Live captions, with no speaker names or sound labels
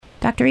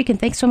Dr. Eakin,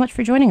 thanks so much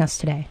for joining us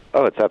today.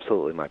 Oh, it's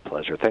absolutely my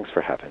pleasure. Thanks for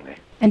having me.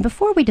 And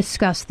before we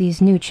discuss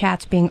these new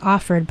chats being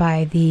offered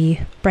by the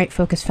Bright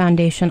Focus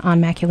Foundation on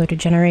Macular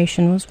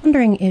Degeneration, I was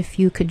wondering if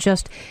you could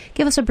just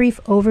give us a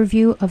brief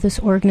overview of this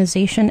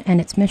organization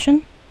and its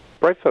mission.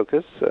 Bright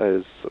Focus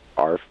is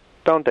our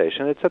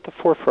foundation. It's at the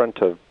forefront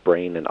of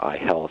brain and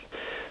eye health.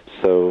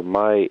 So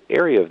my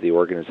area of the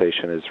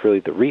organization is really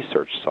the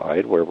research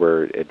side, where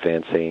we're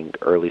advancing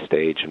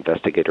early-stage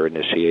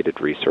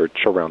investigator-initiated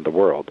research around the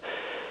world.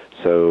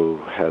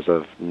 So as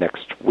of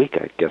next week,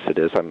 I guess it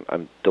is,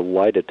 I'm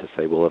delighted to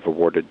say we'll have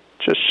awarded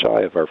just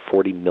shy of our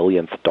 $40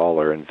 millionth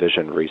in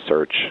vision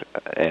research,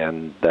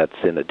 and that's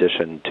in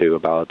addition to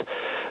about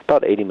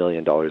 $80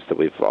 million that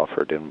we've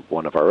offered in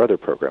one of our other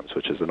programs,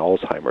 which is an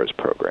Alzheimer's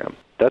program.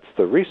 That's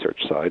the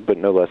research side, but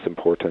no less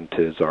important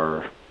is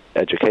our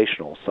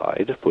educational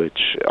side,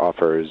 which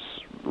offers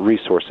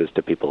resources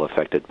to people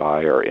affected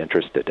by or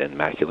interested in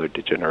macular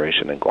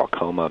degeneration and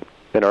glaucoma.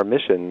 And our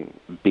mission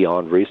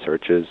beyond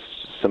research is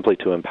simply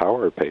to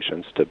empower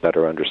patients to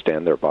better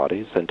understand their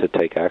bodies and to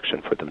take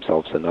action for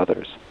themselves and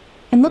others.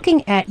 And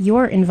looking at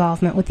your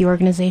involvement with the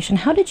organization,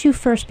 how did you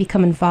first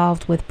become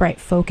involved with Bright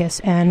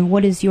Focus, and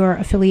what is your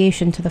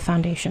affiliation to the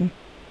foundation?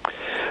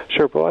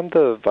 Sure. Well, I'm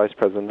the Vice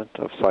President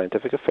of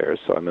Scientific Affairs,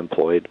 so I'm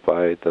employed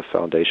by the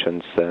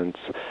foundation since,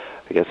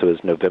 I guess it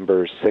was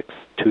November 6,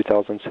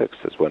 2006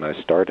 is when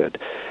I started.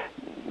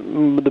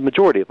 The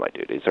majority of my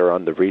duties are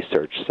on the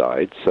research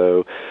side,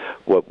 so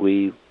what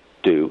we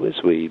do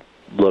is we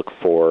look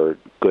for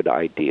good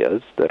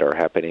ideas that are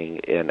happening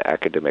in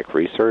academic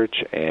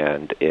research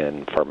and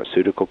in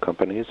pharmaceutical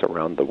companies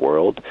around the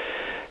world,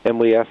 and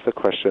we ask the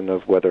question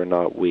of whether or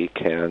not we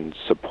can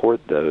support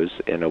those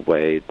in a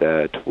way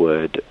that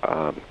would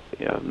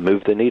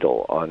move the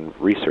needle on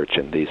research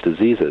in these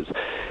diseases.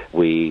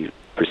 We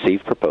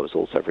receive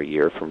proposals every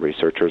year from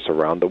researchers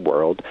around the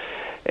world,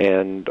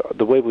 and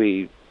the way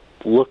we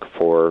look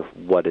for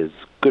what is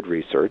good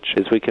research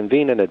is we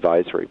convene an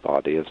advisory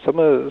body of some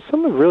of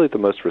really the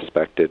most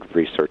respected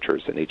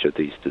researchers in each of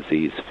these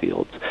disease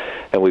fields,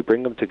 and we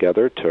bring them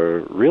together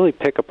to really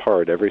pick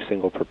apart every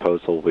single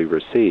proposal we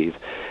receive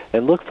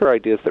and look for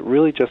ideas that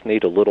really just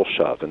need a little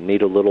shove and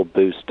need a little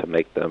boost to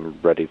make them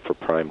ready for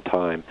prime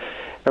time.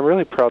 I'm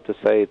really proud to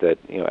say that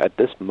at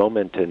this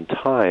moment in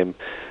time,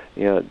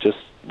 just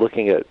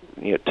looking at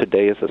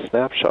today as a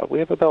snapshot, we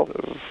have about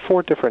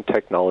 4 different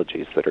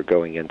technologies that are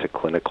going into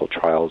clinical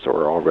trials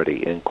or are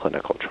already in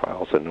clinical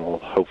trials, and will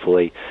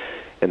hopefully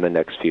in the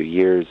next few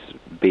years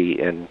be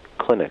in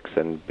clinics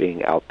and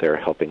being out there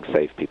helping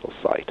save people's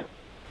sight.